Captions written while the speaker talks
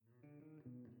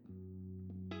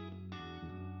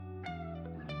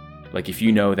Like if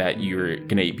you know that you're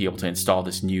going to be able to install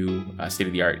this new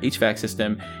state-of-the-art HVAC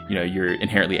system, you're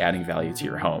inherently adding value to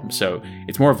your home. So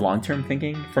it's more of long-term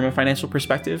thinking from a financial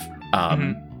perspective,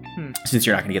 since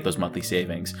you're not going to get those monthly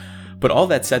savings. But all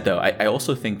that said, though, I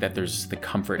also think that there's the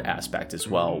comfort aspect as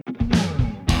well.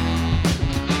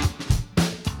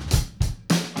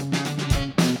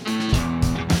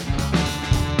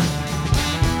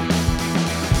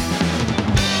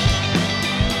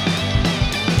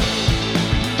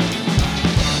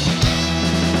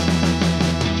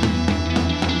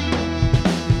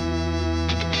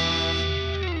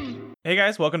 Hey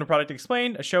guys, welcome to Product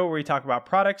Explained, a show where we talk about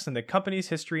products and the company's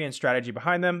history and strategy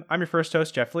behind them. I'm your first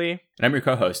host, Jeff Lee. And I'm your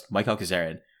co-host, Mike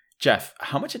Alcazaran. Jeff,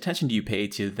 how much attention do you pay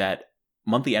to that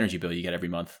monthly energy bill you get every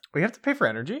month? We have to pay for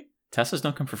energy? Teslas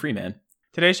don't come for free, man.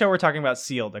 Today's show, we're talking about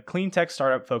Sealed, a clean tech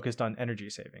startup focused on energy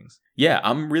savings. Yeah,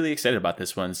 I'm really excited about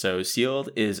this one. So Sealed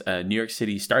is a New York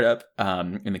City startup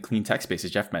in the clean tech space,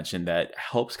 as Jeff mentioned, that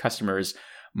helps customers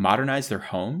modernize their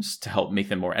homes to help make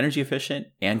them more energy efficient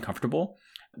and comfortable.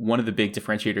 One of the big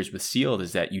differentiators with Sealed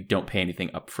is that you don't pay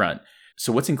anything up front.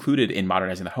 So what's included in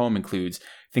modernizing the home includes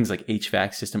things like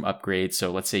HVAC system upgrades.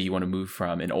 So let's say you want to move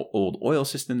from an old oil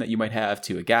system that you might have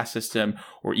to a gas system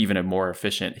or even a more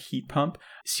efficient heat pump.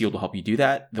 Sealed will help you do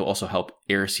that. They'll also help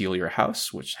air seal your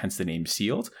house, which hence the name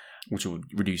Sealed, which will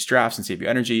reduce drafts and save you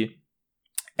energy.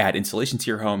 Add insulation to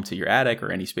your home, to your attic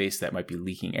or any space that might be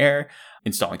leaking air,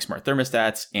 installing smart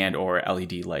thermostats and or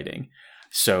LED lighting.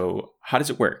 So how does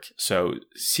it work? So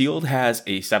Sealed has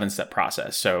a 7-step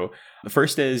process. So the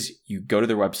first is you go to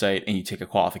their website and you take a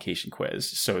qualification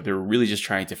quiz. So they're really just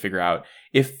trying to figure out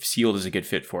if Sealed is a good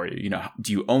fit for you.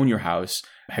 Do you own your house?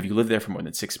 Have you lived there for more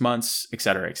than 6 months, et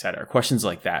cetera, et cetera? Questions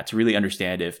like that to really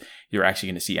understand if you're actually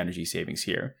going to see energy savings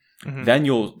here. Mm-hmm. Then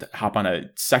you'll hop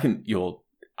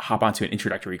onto an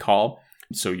introductory call.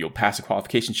 So you'll pass a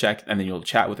qualification check and then you'll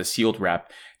chat with a Sealed rep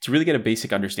to really get a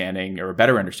basic understanding or a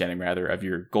better understanding rather of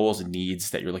your goals and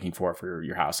needs that you're looking for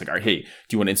your house. Like, all right, hey, do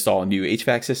you want to install a new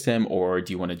HVAC system or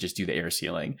do you want to just do the air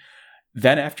sealing?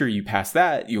 Then after you pass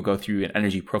that, you'll go through an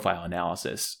energy profile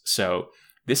analysis. So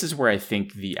this is where I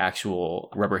think the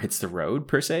actual rubber hits the road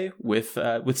per se with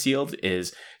Sealed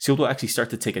is Sealed will actually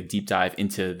start to take a deep dive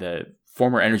into the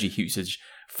former energy usage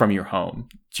from your home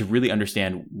to really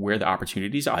understand where the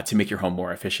opportunities are to make your home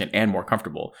more efficient and more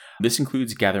comfortable. This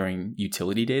includes gathering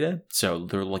utility data. So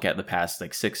they'll look at the past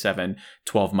 6, 7,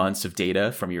 12 months of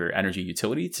data from your energy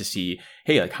utility to see,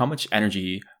 hey, how much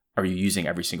energy are you using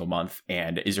every single month?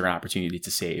 And is there an opportunity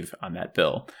to save on that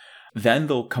bill? Then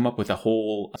they'll come up with a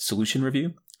whole solution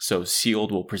review. So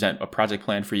Sealed will present a project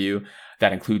plan for you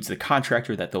that includes the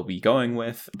contractor that they'll be going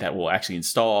with that will actually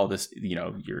install this,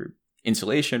 your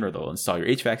insulation, or they'll install your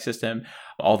HVAC system,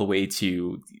 all the way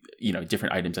to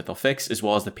different items that they'll fix, as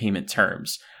well as the payment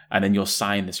terms. And then you'll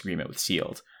sign this agreement with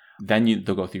Sealed. Then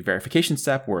they'll go through verification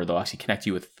step where they'll actually connect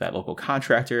you with that local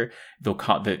contractor.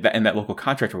 And that local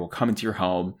contractor will come into your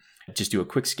home, just do a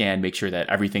quick scan, make sure that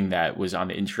everything that was on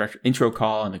the intro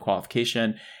call and the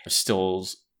qualification still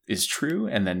is true,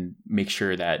 and then make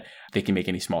sure that they can make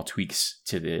any small tweaks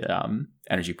to the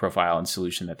energy profile and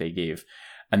solution that they gave.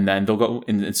 And then they'll go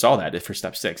and install that for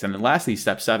step 6. And then lastly,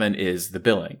 step 7 is the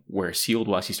billing, where Sealed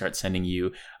will actually start sending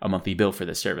you a monthly bill for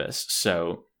the service.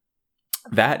 So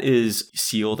that is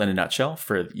Sealed in a nutshell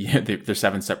for their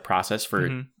 7-step process for,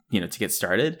 to get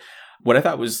started. What I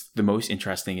thought was the most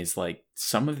interesting is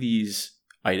some of these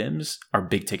items are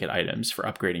big ticket items for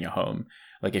upgrading a home.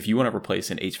 Like if you want to replace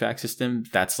an HVAC system,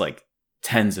 that's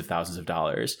tens of thousands of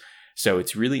dollars. So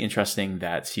it's really interesting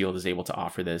that Sealed is able to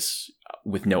offer this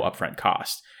with no upfront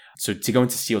cost. So to go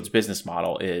into Sealed's business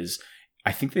model is,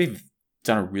 I think they've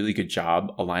done a really good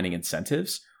job aligning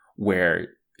incentives where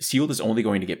Sealed is only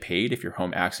going to get paid if your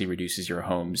home actually reduces your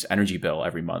home's energy bill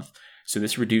every month. So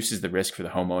this reduces the risk for the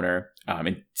homeowner,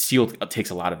 and Sealed takes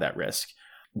a lot of that risk.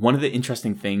 One of the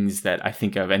interesting things that I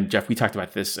think of, and Jeff, we talked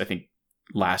about this, I think,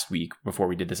 last week before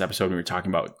we did this episode, we were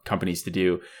talking about companies to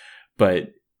do, but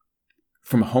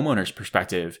from a homeowner's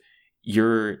perspective,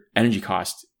 your energy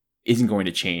cost isn't going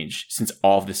to change since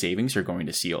all of the savings are going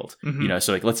to Sealed. Mm-hmm.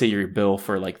 So let's say your bill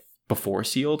for before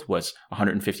Sealed was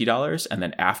 $150, and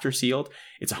then after Sealed,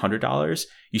 it's $100.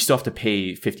 You still have to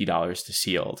pay $50 to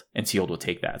Sealed, and Sealed will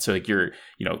take that. So your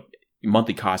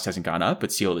monthly cost hasn't gone up,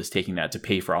 but Sealed is taking that to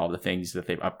pay for all the things that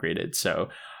they've upgraded. So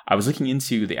I was looking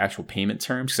into the actual payment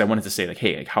terms because I wanted to say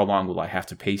hey, how long will I have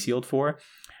to pay Sealed for?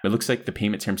 It looks like the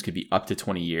payment terms could be up to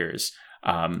 20 years.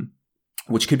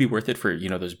 Which could be worth it for,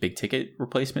 those big ticket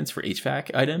replacements for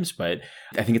HVAC items. But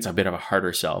I think it's a bit of a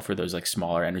harder sell for those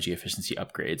smaller energy efficiency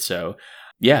upgrades. So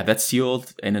Yeah, that's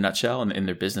Sealed in a nutshell and in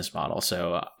their business model.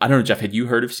 So I don't know, Jeff, had you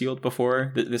heard of Sealed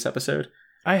before this episode?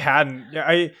 I hadn't.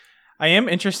 Yeah, I am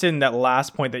interested in that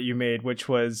last point that you made, which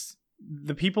was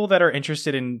the people that are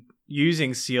interested in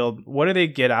using Sealed, what do they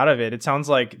get out of it? It sounds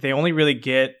like they only really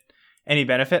get any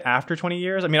benefit after 20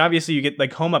 years. I mean, obviously you get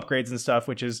like home upgrades and stuff,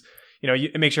 which is,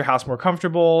 it makes your house more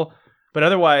comfortable, but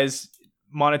otherwise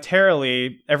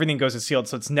monetarily everything goes to Sealed.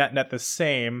 So it's net the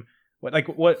same.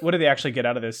 What do they actually get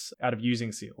out of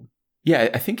using Sealed? Yeah,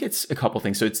 I think it's a couple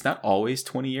things. So it's not always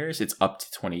 20 years, it's up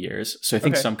to 20 years. So I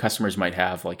think some customers might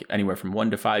have like anywhere from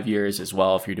 1 to 5 years as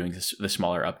well if you're doing the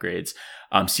smaller upgrades.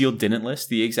 Sealed didn't list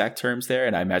the exact terms there,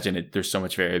 and I imagine there's so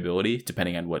much variability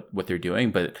depending on what they're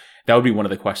doing. But that would be one of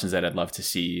the questions that I'd love to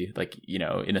see, like,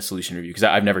 in a solution review, because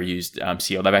I've never used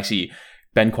Sealed. I've actually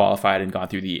been qualified and gone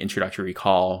through the introductory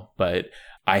call, but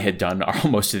I had done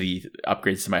most of the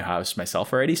upgrades to my house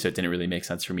myself already, so it didn't really make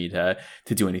sense for me to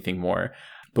do anything more.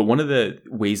 But one of the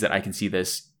ways that I can see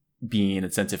this being an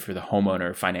incentive for the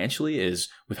homeowner financially is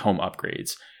with home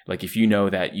upgrades. Like if you know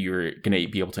that you're going to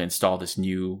be able to install this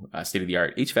new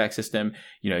state-of-the-art HVAC system,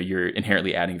 you're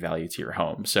inherently adding value to your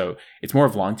home. So it's more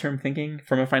of long-term thinking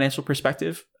from a financial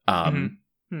perspective,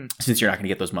 since you're not going to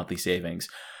get those monthly savings.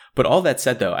 But all that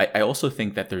said, though, I also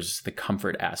think that there's the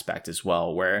comfort aspect as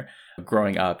well, where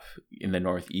growing up in the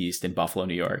Northeast in Buffalo,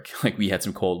 New York, like we had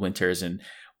some cold winters, and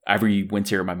every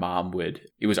winter my mom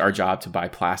it was our job to buy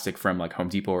plastic from like Home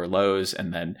Depot or Lowe's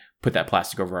and then put that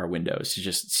plastic over our windows to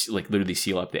just like literally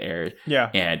seal up the air.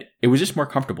 Yeah. And it was just more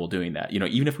comfortable doing that.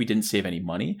 Even if we didn't save any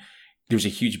money, there's a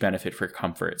huge benefit for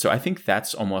comfort. So I think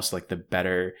that's almost like the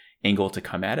better angle to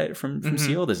come at it from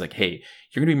Sealed is like, hey,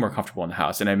 you're going to be more comfortable in the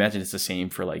house. And I imagine it's the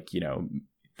same for like,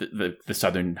 the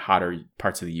southern hotter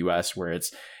parts of the US where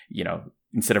it's,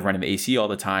 instead of running the AC all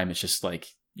the time, it's just like,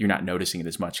 you're not noticing it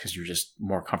as much because you're just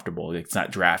more comfortable. It's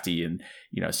not drafty and,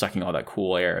 sucking all that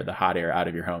cool air, the hot air out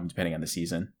of your home, depending on the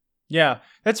season. Yeah,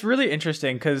 that's really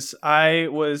interesting because I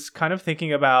was kind of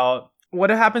thinking about what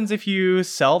happens if you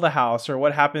sell the house, or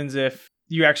what happens if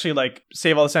you actually like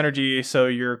save all this energy. So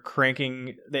you're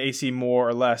cranking the AC more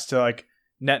or less to like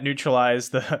net neutralize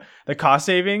the cost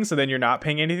savings. So then you're not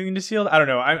paying anything to Sealed. I don't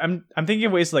know. I'm thinking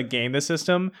of ways to like game the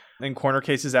system in corner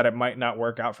cases that it might not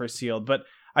work out for Sealed, but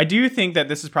I do think that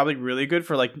this is probably really good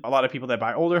for like a lot of people that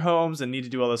buy older homes and need to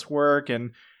do all this work,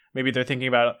 and maybe they're thinking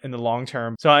about it in the long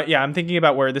term. So I'm thinking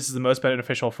about where this is the most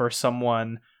beneficial for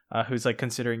someone who's like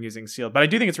considering using Sealed. But I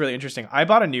do think it's really interesting. I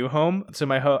bought a new home, so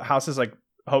my house is like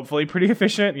hopefully pretty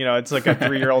efficient. It's like a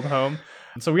 3-year-old home.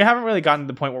 So we haven't really gotten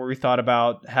to the point where we thought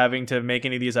about having to make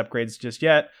any of these upgrades just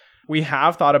yet. We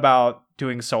have thought about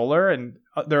doing solar, and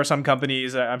there are some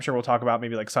companies I'm sure we'll talk about,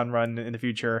 maybe like Sunrun in the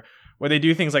future, where they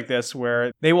do things like this,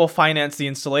 where they will finance the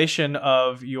installation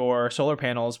of your solar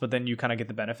panels, but then you kind of get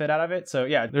the benefit out of it. So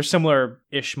yeah, there's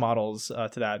similar-ish models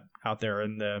to that out there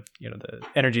in the the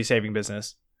energy saving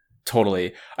business.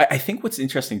 Totally. I think what's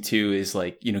interesting too is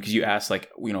like, because you asked like,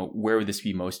 where would this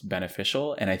be most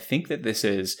beneficial? And I think that this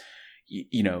is,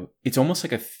 it's almost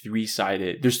like a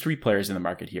there's 3 players in the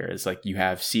market here. It's like you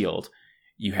have Sealed,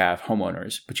 you have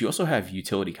homeowners, but you also have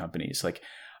utility companies. Like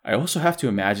I also have to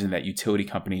imagine that utility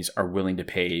companies are willing to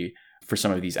pay for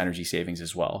some of these energy savings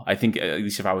as well. I think at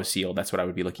least if I was Sealed, that's what I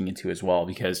would be looking into as well,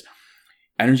 because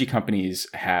energy companies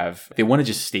they want to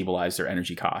just stabilize their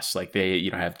energy costs. Like they,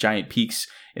 have giant peaks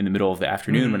in the middle of the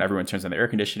afternoon when everyone turns on the air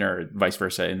conditioner, or vice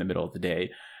versa in the middle of the day.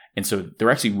 And so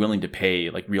they're actually willing to pay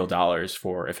like real dollars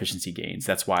for efficiency gains.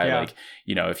 That's why, like,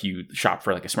 if you shop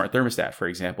for like a smart thermostat, for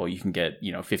example, you can get,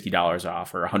 $50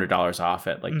 off or $100 off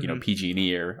at like,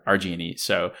 PG&E or RG&E.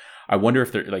 So I wonder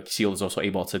if they're like Sealed is also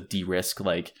able to de-risk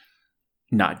like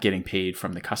not getting paid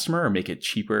from the customer, or make it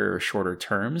cheaper or shorter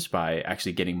terms by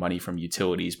actually getting money from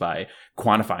utilities by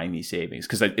quantifying these savings.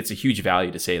 Because it's a huge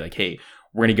value to say like, hey,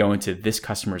 we're going to go into this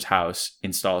customer's house,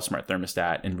 install a smart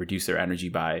thermostat, and reduce their energy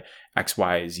by X,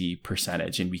 Y, Z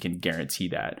percentage, and we can guarantee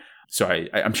that. So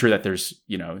I'm sure that there's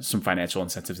some financial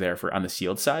incentives there for on the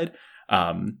Sealed side,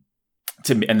 and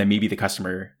then maybe the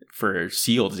customer for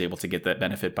Sealed is able to get that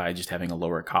benefit by just having a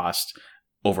lower cost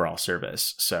overall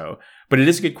service. So, but it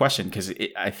is a good question, because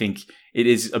I think it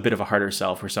is a bit of a harder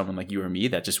sell for someone like you or me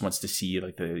that just wants to see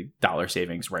like the dollar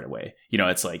savings right away.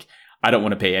 It's like, I don't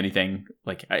want to pay anything.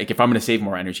 Like if I'm going to save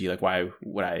more energy, like why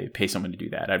would I pay someone to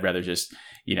do that? I'd rather just,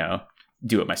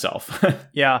 do it myself.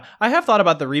 Yeah. I have thought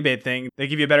about the rebate thing. They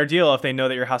give you a better deal if they know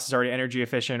that your house is already energy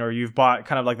efficient, or you've bought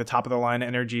kind of like the top of the line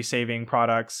energy saving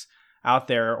products out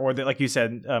there, or like you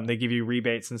said, they give you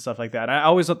rebates and stuff like that. I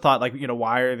always thought like,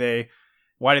 why are they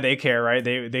why do they care, right?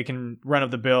 They can run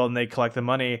up the bill and they collect the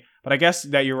money. But I guess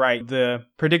that you're right. The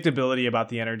predictability about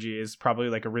the energy is probably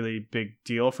like a really big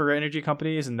deal for energy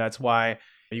companies. And that's why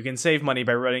you can save money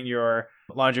by running your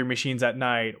laundry machines at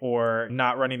night or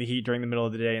not running the heat during the middle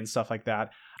of the day and stuff like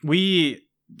that. We,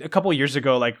 a couple of years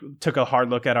ago, like took a hard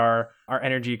look at our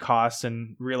energy costs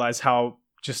and realized how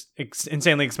just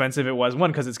insanely expensive it was.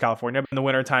 One, because it's California. In the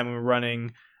wintertime, we were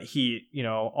running heat,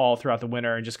 all throughout the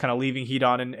winter and just kind of leaving heat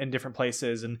on in different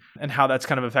places and how that's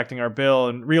kind of affecting our bill,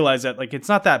 and realize that like it's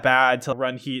not that bad to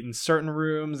run heat in certain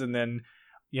rooms and then,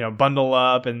 bundle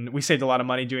up. And we saved a lot of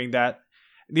money doing that.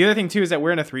 The other thing too is that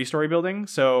we're in a 3-story building.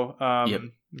 So,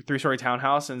 3-story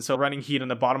townhouse. And so running heat on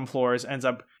the bottom floors ends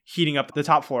up heating up the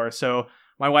top floor. So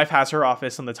my wife has her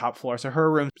office on the top floor. So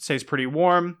her room stays pretty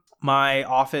warm. My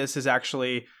office is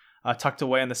actually tucked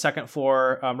away on the second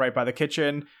floor, right by the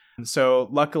kitchen. And so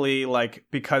luckily, like,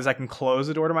 because I can close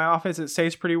the door to my office, it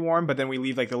stays pretty warm. But then we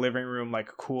leave like the living room like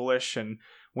coolish, and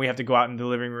we have to go out into the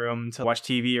living room to watch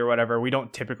TV or whatever. We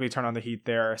don't typically turn on the heat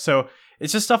there. So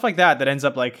it's just stuff like that ends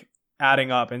up like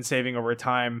adding up and saving over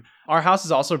time. Our house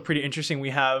is also pretty interesting. We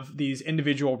have these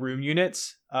individual room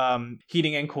units,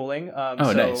 heating and cooling.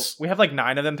 Nice. We have like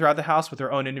 9 of them throughout the house with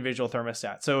their own individual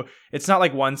thermostat. So it's not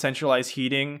like one centralized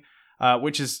heating,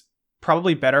 which is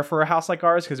probably better for a house like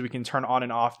ours because we can turn on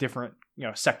and off different,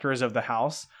 sectors of the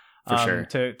house For sure.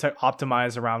 to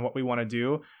optimize around what we want to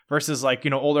do, versus like,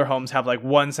 older homes have like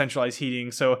one centralized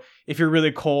heating. So if you're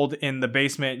really cold in the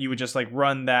basement, you would just like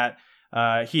run that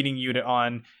heating unit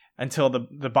on until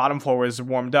the bottom floor was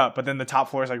warmed up, but then the top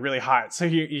floor is like really hot. So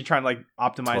you're trying to like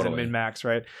optimize and min-max,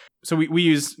 right? So we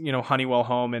use, Honeywell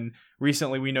Home, and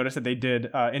recently we noticed that they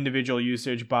did individual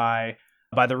usage by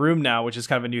the room now, which is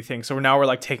kind of a new thing. So we're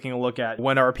like taking a look at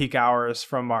when are our peak hours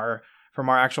from our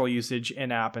actual usage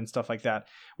in app and stuff like that,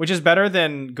 which is better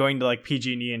than going to like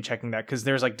PG&E and checking that, because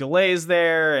there's like delays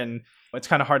there, and it's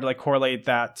kind of hard to like correlate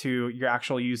that to your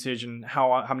actual usage and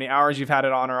how many hours you've had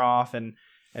it on or off and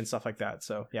stuff like that.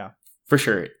 So yeah, for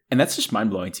sure. And that's just mind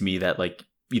blowing to me that like,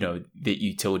 the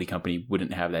utility company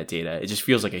wouldn't have that data. It just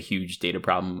feels like a huge data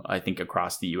problem, I think,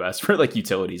 across the US for like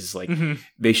utilities. It's like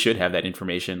they should have that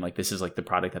information. Like this is like the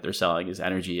product that they're selling is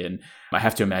energy. And I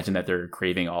have to imagine that they're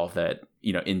craving all of that,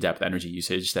 in-depth energy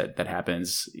usage that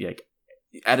happens like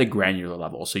at a granular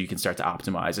level. So you can start to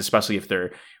optimize, especially if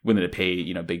they're willing to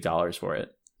pay, big dollars for it.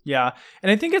 Yeah. And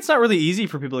I think it's not really easy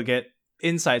for people to get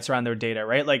insights around their data,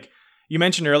 right? Like you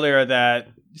mentioned earlier that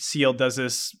Seal does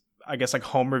this, I guess, like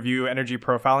home review energy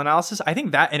profile analysis. I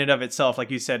think that in and of itself,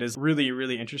 like you said, is really,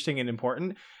 really interesting and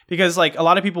important, because like a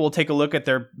lot of people will take a look at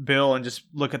their bill and just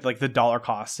look at like the dollar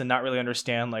costs and not really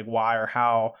understand like why or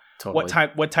how, Totally.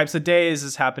 what types of days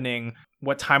is happening,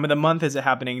 what time of the month is it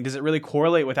happening, does it really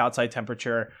correlate with outside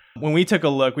temperature? When we took a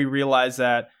look, we realized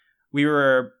that we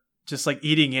were just like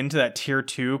eating into that tier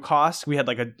 2 cost. We had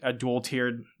like a dual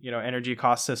tiered, energy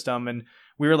cost system, and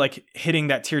we were like hitting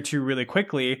that tier 2 really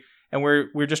quickly. And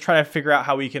we're just trying to figure out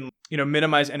how we can,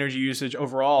 minimize energy usage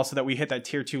overall so that we hit that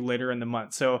tier 2 later in the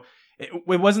month. So it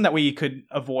wasn't that we could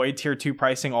avoid tier 2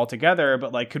 pricing altogether,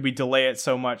 but like, could we delay it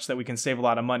so much that we can save a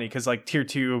lot of money? Because like tier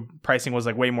 2 pricing was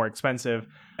like way more expensive.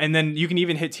 And then you can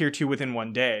even hit tier 2 within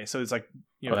one day. So it's like,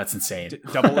 that's insane.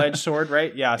 Double-edged sword,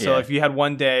 right? Yeah. So if you had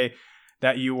one day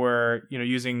that you were,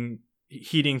 using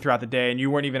heating throughout the day and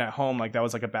you weren't even at home, like that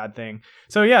was like a bad thing.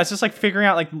 So yeah, it's just like figuring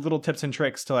out like little tips and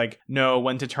tricks to like know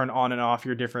when to turn on and off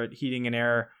your different heating and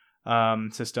air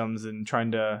systems, and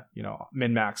trying to,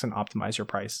 min-max and optimize your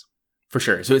price. For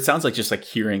sure. So it sounds like just like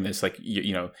hearing this, like,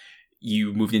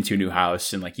 you moved into a new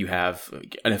house and like you have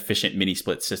like an efficient mini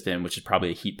split system, which is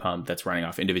probably a heat pump that's running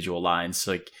off individual lines.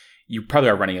 So like you probably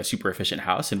are running a super efficient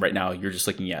house. And right now you're just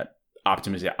looking at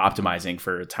optimizing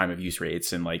for time of use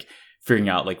rates and like figuring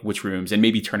out like which rooms and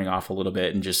maybe turning off a little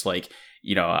bit and just like,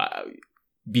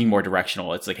 being more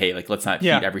directional. It's like, hey, like let's not heat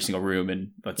every single room, and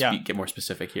let's get more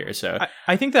specific here. So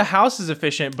I think the house is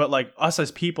efficient, but like us as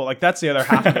people, like that's the other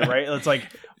half of it, right? It's like,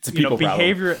 it's a people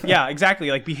behavior. Yeah, exactly.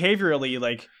 Like behaviorally,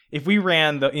 like if we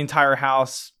ran the entire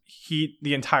house heat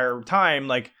the entire time,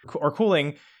 like, or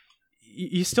cooling,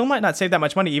 you still might not save that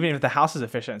much money, even if the house is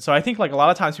efficient. So I think like a lot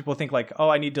of times people think like, oh,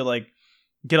 I need to like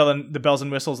get all the bells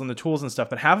and whistles and the tools and stuff.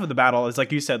 But half of the battle is,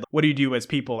 like you said, what do you do as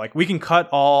people? Like we can cut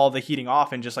all the heating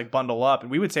off and just like bundle up, and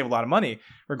we would save a lot of money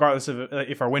regardless of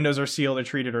if our windows are sealed or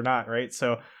treated or not, right?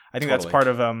 So I think that's part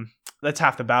of that's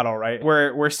half the battle, right?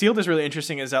 Where sealed is really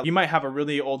interesting is that you might have a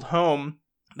really old home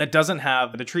that doesn't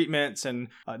have the treatments and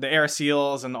the air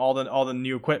seals and all the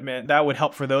new equipment. That would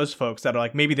help for those folks that are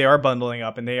like, maybe they are bundling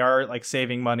up and they are like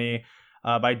saving money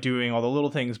by doing all the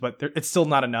little things, but it's still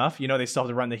not enough. They still have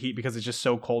to run the heat because it's just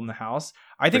so cold in the house.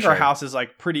 I think our house is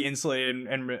like pretty insulated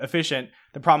and efficient.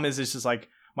 The problem is it's just like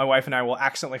my wife and I will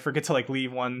accidentally forget to like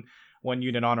leave one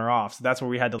unit on or off. So that's where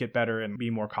we had to get better and be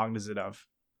more cognizant of.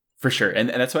 For sure. And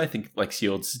that's why I think like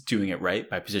Sealed's doing it right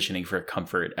by positioning for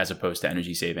comfort as opposed to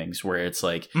energy savings, where it's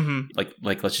like,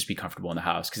 like let's just be comfortable in the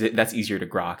house, because that's easier to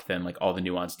grok than like all the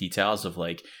nuanced details of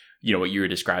like, what you were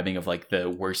describing of like the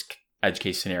worst edge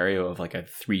case scenario of like a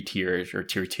 3 tiers or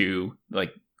tier 2,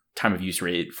 like time of use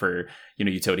rate for,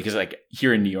 utility. Because like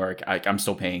here in New York, I'm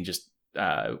still paying just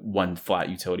one flat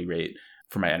utility rate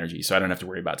for my energy. So I don't have to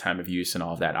worry about time of use and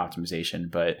all of that optimization,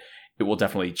 but it will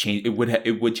definitely change.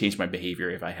 It would change my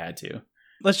behavior if I had to.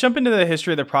 Let's jump into the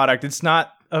history of the product. It's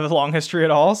not a long history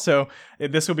at all, so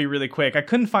this will be really quick. I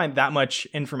couldn't find that much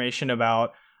information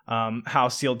about how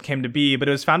Sealed came to be, but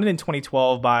it was founded in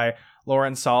 2012 by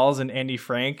Lauren Sauls and Andy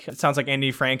Frank. It sounds like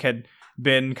Andy Frank had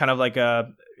been kind of like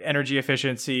a energy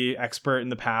efficiency expert in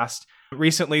the past.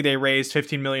 Recently, they raised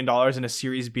 $15 million in a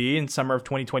Series B in summer of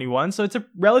 2021, so it's a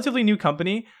relatively new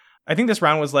company. I think this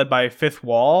round was led by Fifth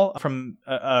Wall from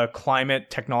a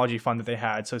climate technology fund that they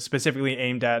had, so specifically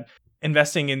aimed at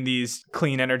investing in these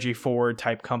clean energy forward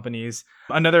type companies.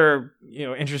 Another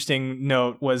interesting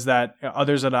note was that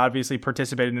others that obviously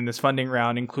participated in this funding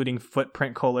round, including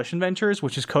Footprint Coalition Ventures,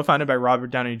 which is co-founded by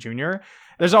Robert Downey Jr.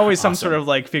 There's always some sort of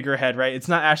like figurehead, right? It's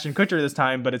not Ashton Kutcher this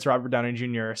time, but it's Robert Downey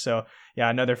Jr. So yeah,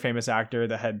 another famous actor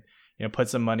that had put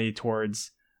some money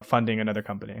towards funding another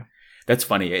company. That's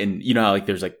funny. And how like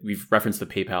there's like, we've referenced the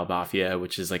PayPal mafia,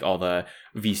 which is like all the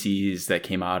VCs that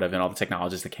came out of and all the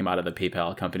technologists that came out of the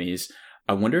PayPal companies.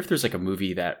 I wonder if there's like a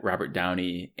movie that Robert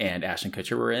Downey and Ashton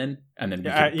Kutcher were in, and then we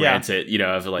could branch it,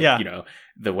 of like,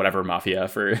 the whatever mafia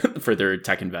for their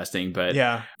tech investing. But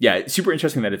yeah, super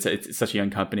interesting that it's such a young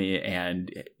company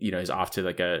and, is off to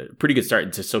like a pretty good start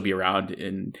and to still be around.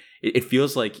 And it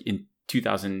feels like in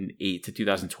 2008 to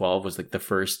 2012 was like the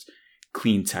first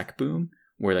clean tech boom,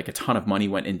 where like a ton of money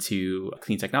went into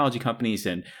clean technology companies,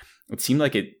 and it seemed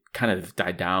like it kind of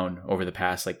died down over the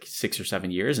past like 6 or 7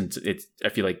 years. And I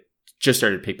feel like just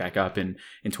started to pick back up in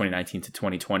 2019 to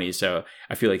 2020. So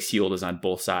I feel like Sealed is on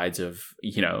both sides of,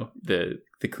 the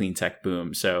clean tech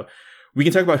boom. So we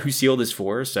can talk about who Sealed is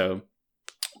for. So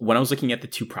when I was looking at the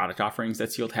 2 product offerings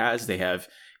that Sealed has, they have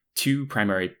 2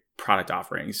 primary product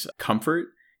offerings: comfort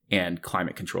and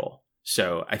climate control.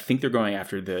 So I think they're going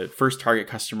after the first target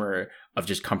customer of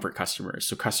just comfort customers.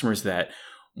 So customers that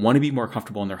want to be more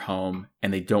comfortable in their home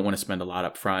and they don't want to spend a lot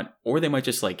up front, or they might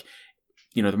just like,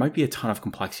 there might be a ton of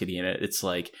complexity in it. It's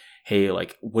like, hey,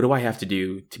 like, what do I have to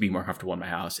do to be more comfortable in my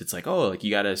house? It's like, oh, like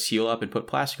you got to seal up and put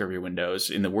plastic over your windows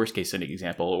in the worst case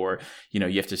example, or, you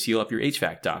have to seal up your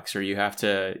HVAC ducts, or you have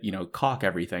to, caulk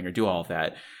everything or do all of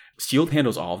that. Sealed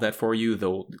handles all of that for you.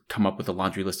 They'll come up with a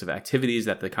laundry list of activities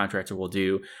that the contractor will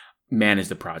do, manage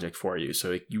the project for you.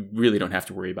 So you really don't have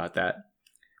to worry about that.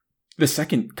 The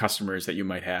second customers that you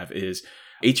might have is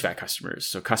HVAC customers.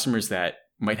 So customers that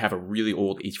might have a really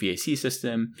old HVAC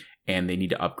system and they need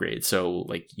to upgrade. So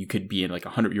like you could be in like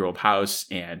 100-year-old house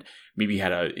and maybe you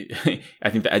had I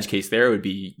think the edge case there would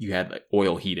be you had like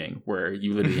oil heating, where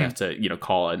you literally have to,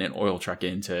 call an oil truck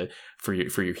in for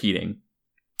your heating.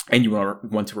 And you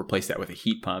want to replace that with a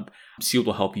heat pump. Sealed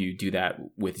will help you do that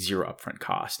with zero upfront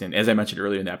cost. And as I mentioned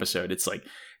earlier in the episode, it's like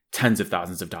tens of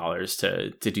thousands of dollars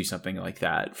to do something like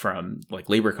that, from like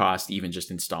labor cost, even just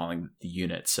installing the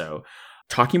unit. So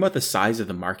talking about the size of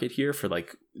the market here for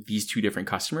like these 2 different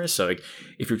customers. So like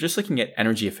if you're just looking at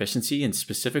energy efficiency and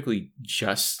specifically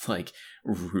just like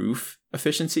roof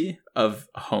efficiency of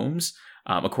homes,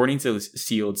 according to the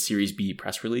Sealed Series B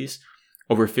press release,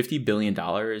 over $50 billion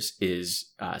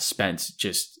is spent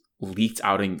just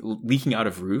leaking out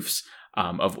of roofs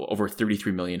of over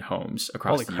 33 million homes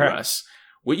across the US.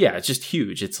 Well, yeah, it's just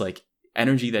huge. It's like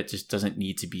energy that just doesn't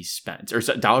need to be spent, or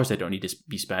dollars that don't need to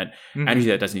be spent, energy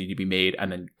that doesn't need to be made,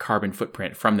 and then carbon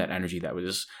footprint from that energy that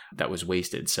was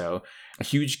wasted. So a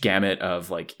huge gamut of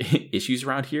like issues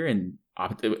around here, and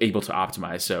able to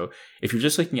optimize. So if you're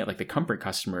just looking at like the comfort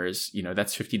customers,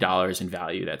 that's $50 in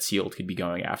value that Sealed could be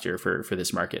going after for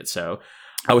this market. So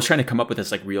I was trying to come up with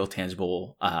this like real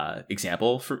tangible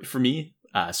example for me.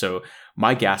 So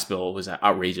my gas bill was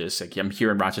outrageous. Like I'm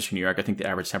here in Rochester, New York. I think the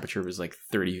average temperature was like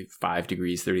 35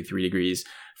 degrees, 33 degrees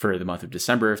for the month of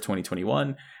December of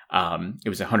 2021. It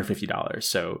was $150.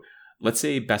 So let's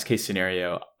say best case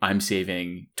scenario, I'm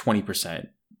saving 20%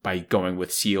 by going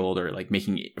with Sealed or like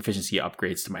making efficiency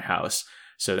upgrades to my house.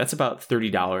 So that's about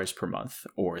 $30 per month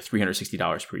or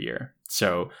 $360 per year.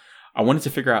 So I wanted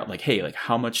to figure out like, hey, like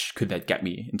how much could that get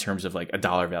me in terms of like a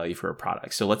dollar value for a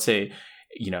product? So let's say,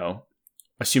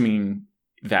 assuming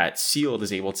that Sealed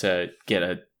is able to get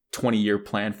a 20-year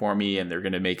plan for me and they're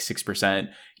going to make 6%,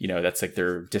 that's like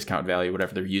their discount value,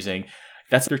 whatever they're using.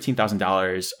 That's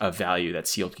 $13,000 of value that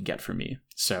Sealed could get from me.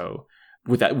 So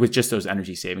with just those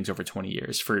energy savings over 20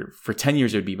 years, for 10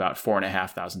 years, it would be about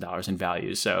 $4,500 in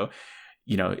value. So,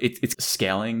 it's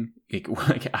scaling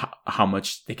like how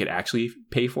much they could actually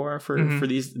pay for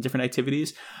these different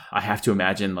activities. I have to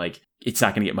imagine like it's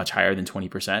not going to get much higher than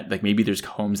 20%. Like maybe there's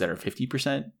homes that are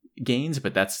 50% gains,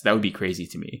 but that would be crazy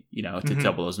to me, to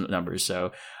double those numbers.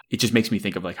 So it just makes me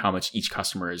think of like how much each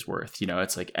customer is worth.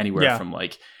 It's like anywhere from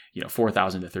like,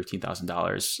 $4,000 to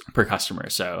 $13,000 per customer.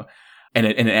 So, and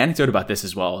an anecdote about this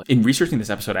as well. In researching this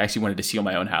episode, I actually wanted to seal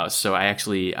my own house. So I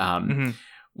actually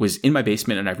was in my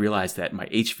basement and I realized that my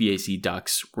HVAC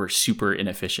ducts were super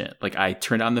inefficient. Like I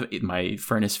turned on my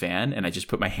furnace fan and I just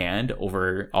put my hand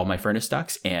over all my furnace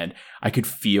ducts and I could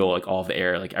feel like all of the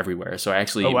air like everywhere. So I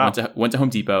actually went to Home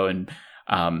Depot and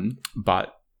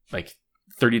bought like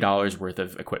 $30 worth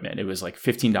of equipment. It was like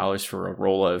 $15 for a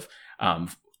roll of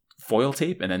foil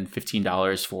tape and then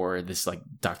 $15 for this like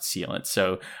duct sealant.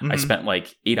 So I spent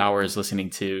like 8 hours listening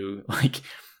to like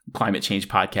climate change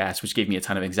podcast, which gave me a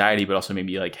ton of anxiety, but also made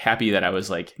me like happy that I was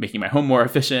like making my home more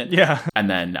efficient. Yeah. And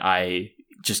then I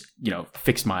just,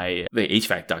 fixed the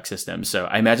HVAC duct system. So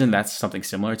I imagine that's something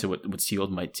similar to what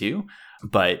Sealed might do.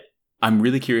 But I'm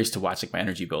really curious to watch like my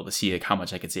energy bill to see like how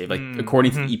much I could save. Like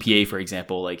according to the EPA, for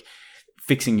example, like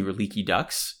fixing your leaky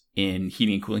ducts in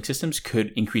heating and cooling systems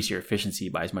could increase your efficiency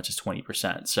by as much as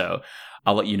 20%. So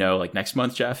I'll let you know like next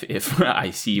month, Jeff, if I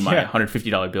see my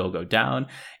 $150 bill go down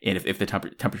and if the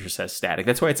temperature says static.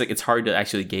 That's why it's hard to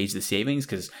actually gauge the savings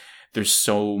because there's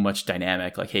so much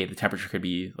dynamic. Like, hey, the temperature could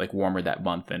be like warmer that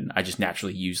month and I just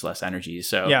naturally use less energy.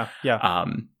 So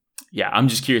I'm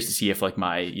just curious to see if like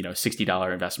my,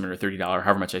 $60 investment or $30,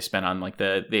 however much I spent on like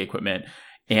the equipment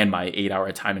and my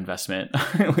 8-hour time investment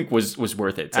like was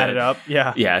worth it. Add it up.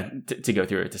 Yeah. To go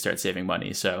through it to start saving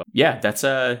money. So yeah, that's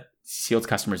Sealed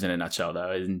customers in a nutshell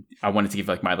though. And I wanted to give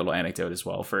like my little anecdote as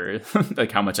well for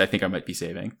like how much I think I might be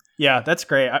saving. Yeah, that's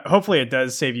great. Hopefully it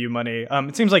does save you money.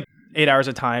 It seems like 8 hours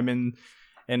of time and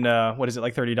what is it,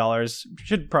 like $30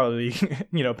 should probably,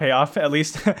 pay off at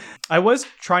least. I was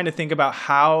trying to think about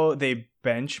how they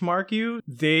benchmark you.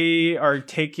 They are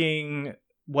taking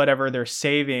whatever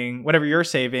you're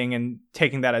saving and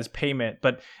taking that as payment.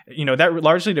 But, that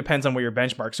largely depends on what your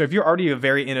benchmark. So if you're already a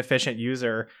very inefficient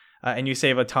user and you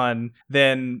save a ton,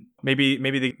 then maybe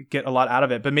they get a lot out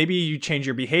of it. But maybe you change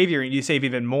your behavior and you save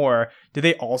even more. Do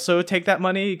they also take that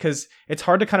money? Because it's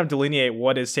hard to kind of delineate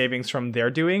what is savings from their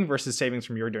doing versus savings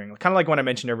from your doing. Kind of like what I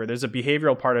mentioned earlier, there's a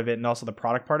behavioral part of it and also the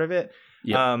product part of it.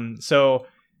 Yep. So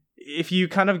if you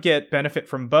kind of get benefit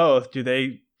from both, do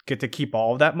they get to keep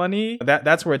all of that money?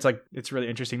 That's where it's really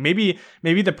interesting. Maybe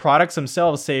the products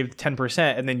themselves saved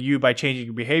 10% and then you, by changing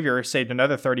your behavior, saved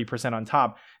another 30% on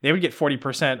top. They would get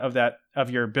 40%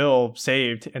 of your bill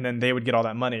saved and then they would get all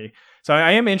that money. So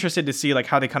I am interested to see like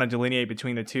how they kind of delineate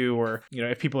between the two, or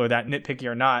if people are that nitpicky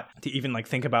or not, to even like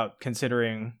think about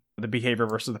considering the behavior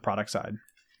versus the product side.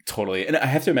 Totally. And I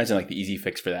have to imagine like the easy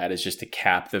fix for that is just to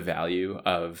cap the value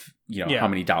of, how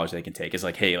many dollars they can take. It's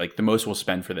like, hey, like the most we'll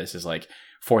spend for this is like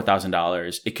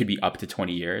 $4,000. It could be up to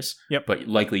 20 years, but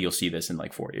likely you'll see this in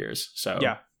like 4 years. So,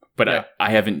 but I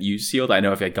haven't used Sealed. I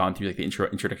know if I'd gone through like the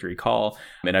introductory call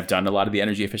and I've done a lot of the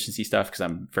energy efficiency stuff because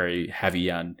I'm very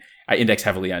I index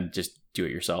heavily on just do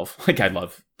it yourself. Like I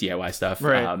love DIY stuff.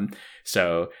 Right.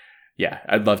 So yeah,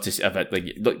 I'd love to see,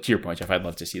 like to your point, Jeff, I'd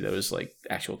love to see those like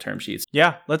actual term sheets.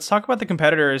 Yeah, let's talk about the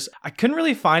competitors. I couldn't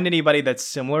really find anybody that's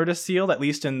similar to Sealed, at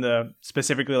least in the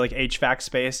specifically like HVAC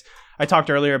space. I talked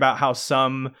earlier about how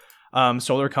some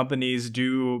solar companies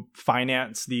do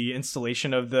finance the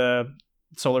installation of the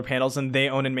solar panels and they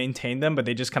own and maintain them, but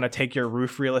they just kind of take your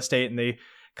roof real estate and they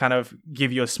kind of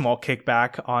give you a small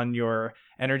kickback on your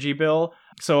energy bill.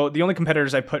 So the only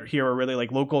competitors I put here are really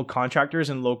like local contractors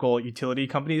and local utility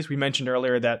companies. We mentioned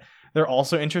earlier that they're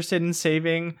also interested in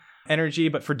saving energy,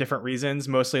 but for different reasons.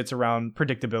 Mostly it's around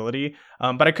predictability.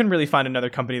 But I couldn't really find another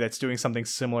company that's doing something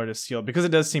similar to Sealed because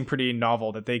it does seem pretty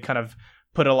novel that they kind of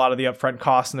put a lot of the upfront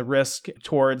costs and the risk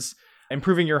towards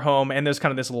improving your home. And there's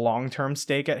kind of this long-term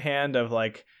stake at hand of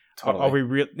like, totally. Are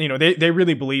we they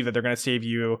really believe that they're going to save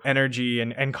you energy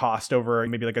and cost over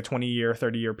maybe like a 20-year,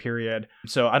 30-year period.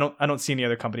 So I don't see any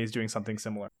other companies doing something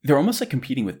similar. They're almost like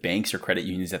competing with banks or credit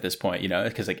unions at this point,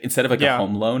 because like instead of like a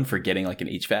home loan for getting like an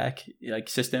HVAC like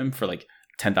system for like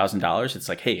 $10,000, it's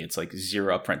like, hey, it's like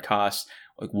zero upfront cost.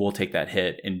 like we'll take that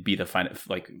hit and be the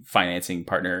financing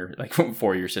partner like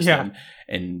for your system,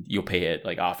 and you'll pay it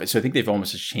like off. So I think they've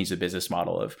almost just changed the business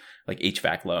model of like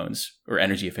HVAC loans or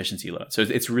energy efficiency loans. So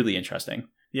it's really interesting.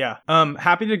 Yeah.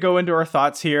 Happy to go into our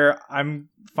thoughts here. I'm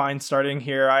fine starting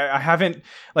here. I haven't,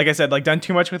 like I said, like done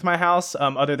too much with my house,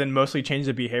 other than mostly change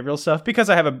the behavioral stuff because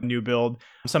I have a new build.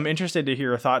 So I'm interested to hear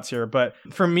your thoughts here. But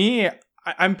for me,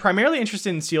 I'm primarily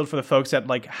interested in sealed for the folks that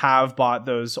like have bought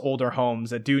those older homes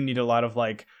that do need a lot of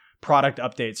like product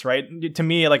updates, right? To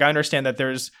me, like I understand that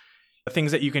there's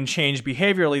things that you can change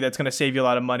behaviorally that's going to save you a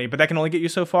lot of money, but that can only get you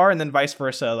so far. And then vice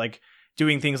versa, like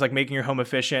doing things like making your home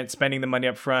efficient, spending the money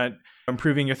up front,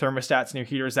 improving your thermostats and your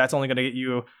heaters, that's only going to get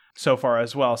you so far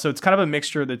as well. So it's kind of a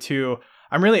mixture of the two.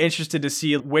 I'm really interested to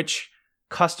see which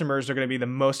customers are going to be the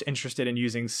most interested in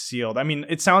using sealed. I mean,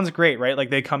 it sounds great, right? Like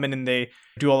they come in and they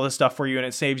do all this stuff for you and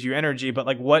it saves you energy, but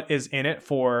like what is in it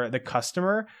for the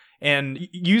customer? And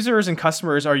users and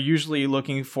customers are usually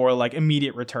looking for like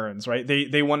immediate returns, right?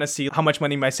 They want to see how much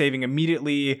money am I saving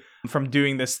immediately from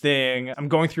doing this thing. I'm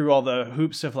going through all the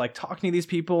hoops of like talking to these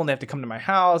people and they have to come to my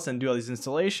house and do all these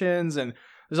installations and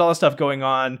there's all this stuff going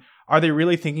on. Are they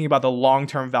really thinking about the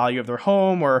long-term value of their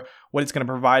home or what it's going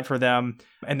to provide for them?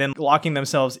 And then locking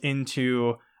themselves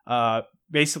into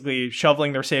basically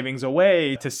shoveling their savings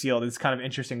away to sealed. It's kind of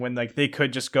interesting when like they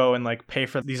could just go and like pay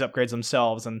for these upgrades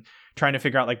themselves and trying to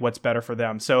figure out like what's better for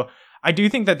them. So I do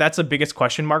think that that's the biggest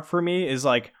question mark for me is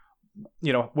like,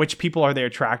 you know, which people are they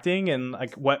attracting and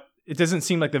like what, it doesn't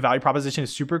seem like the value proposition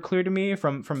is super clear to me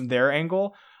from their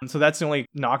angle. And so that's the only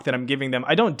knock that I'm giving them.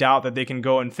 I don't doubt that they can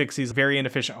go and fix these very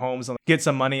inefficient homes and get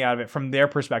some money out of it from their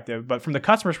perspective. But from the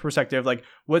customer's perspective, like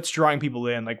what's drawing people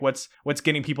in? Like what's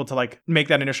getting people to like make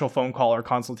that initial phone call or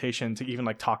consultation to even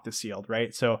like talk to sealed,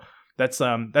 right? So that's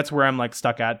where I'm like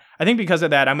stuck at. I think because of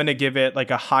that, I'm going to give it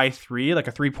like a high 3, like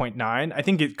a 3.9. I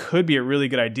think it could be a really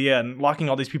good idea. And locking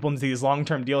all these people into these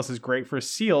long-term deals is great for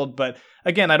sealed. But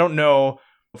again, I don't know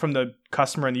from the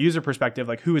customer and the user perspective,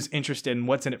 like who is interested in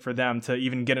what's in it for them to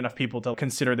even get enough people to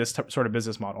consider this sort of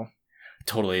business model.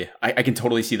 Totally. I can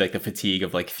totally see like the fatigue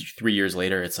of like 3 years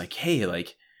later. It's like, hey,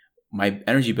 like my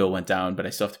energy bill went down, but I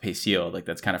still have to pay sealed. Like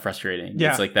that's kind of frustrating. Yeah.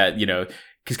 It's like that, you know,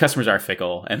 because customers are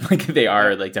fickle and like they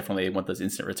are like definitely want those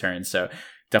instant returns. So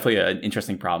definitely an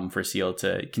interesting problem for sealed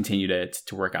to continue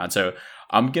to work on. So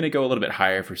I'm going to go a little bit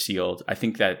higher for sealed. I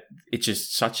think that it's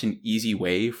just such an easy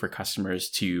way for customers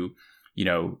to, you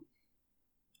know,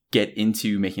 get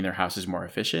into making their houses more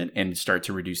efficient and start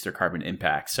to reduce their carbon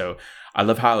impact. So I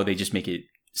love how they just make it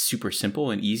super simple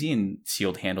and easy, and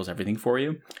sealed handles everything for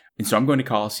you. And so I'm going to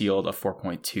call sealed a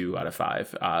 4.2 out of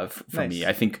 5 for me.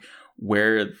 I think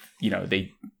where, you know,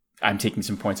 I'm taking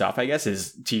some points off, I guess,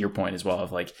 is to your point as well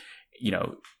of like, you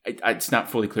know, it's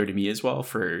not fully clear to me as well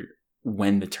for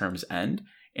when the terms end.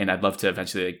 And I'd love to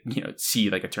eventually, like, you know, see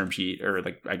like a term sheet or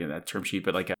like, I get that term sheet,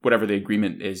 but like whatever the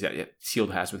agreement is that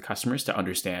sealed has with customers to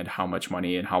understand how much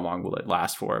money and how long will it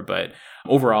last for. But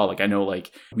overall, like I know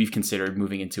like we've considered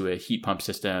moving into a heat pump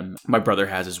system. My brother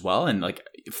has as well. And like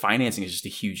financing is just a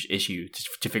huge issue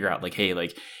to figure out like, hey,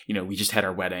 like, you know, we just had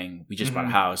our wedding, we just bought a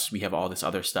house, we have all this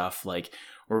other stuff. Like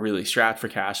we're really strapped for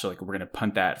cash. So like we're going to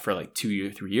punt that for like 2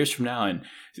 or 3 years from now. And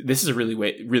this is a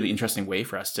really interesting way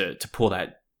for us to pull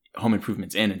that home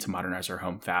improvements in and to modernize our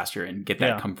home faster and get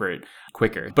that comfort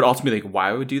quicker. But ultimately, like why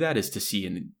I would do that is to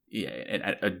see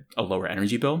a lower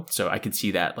energy bill. So I could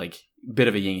see that like bit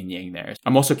of a yin and yang there.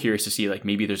 I'm also curious to see like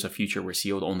maybe there's a future where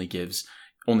sealed only takes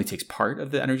part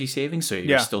of the energy savings. So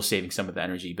you're still saving some of the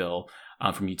energy bill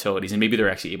from utilities. And maybe they're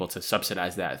actually able to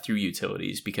subsidize that through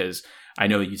utilities, because I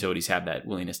know that utilities have that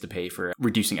willingness to pay for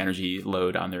reducing energy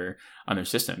load on their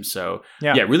systems. So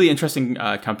really interesting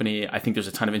company. I think there's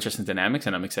a ton of interesting dynamics,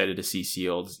 and I'm excited to see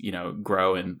sealed, you know,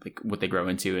 grow and like what they grow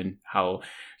into and how,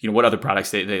 you know, what other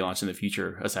products they launch in the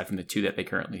future aside from the 2 that they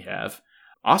currently have.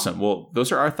 Awesome. Well,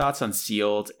 those are our thoughts on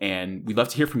sealed, and we'd love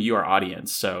to hear from you, our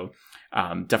audience. So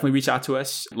definitely reach out to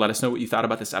us. Let us know what you thought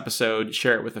about this episode.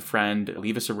 Share it with a friend.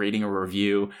 Leave us a rating or a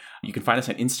review. You can find us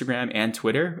on Instagram and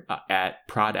Twitter at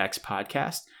ProdX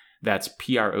Podcast. That's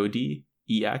PRODEX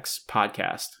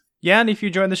Podcast. Yeah, and if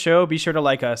you join the show, be sure to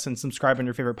like us and subscribe on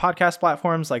your favorite podcast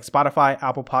platforms like Spotify,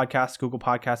 Apple Podcasts, Google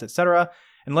Podcasts, etc.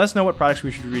 And let us know what products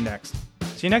we should review next.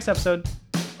 See you next episode.